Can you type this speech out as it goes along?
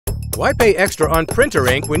Why pay extra on printer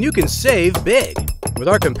ink when you can save big with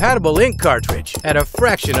our compatible ink cartridge at a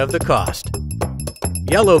fraction of the cost?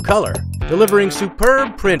 Yellow color, delivering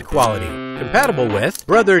superb print quality, compatible with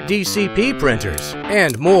Brother DCP printers,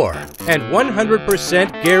 and more, and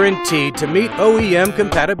 100% guaranteed to meet OEM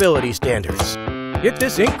compatibility standards. Get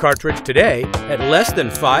this ink cartridge today at less than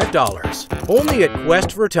 $5, only at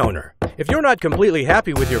Quest4Toner. If you're not completely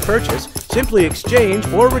happy with your purchase, simply exchange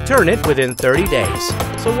or return it within 30 days.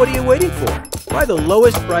 So what are you waiting for? Buy the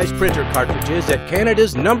lowest priced printer cartridges at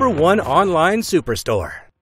Canada's #1 online superstore.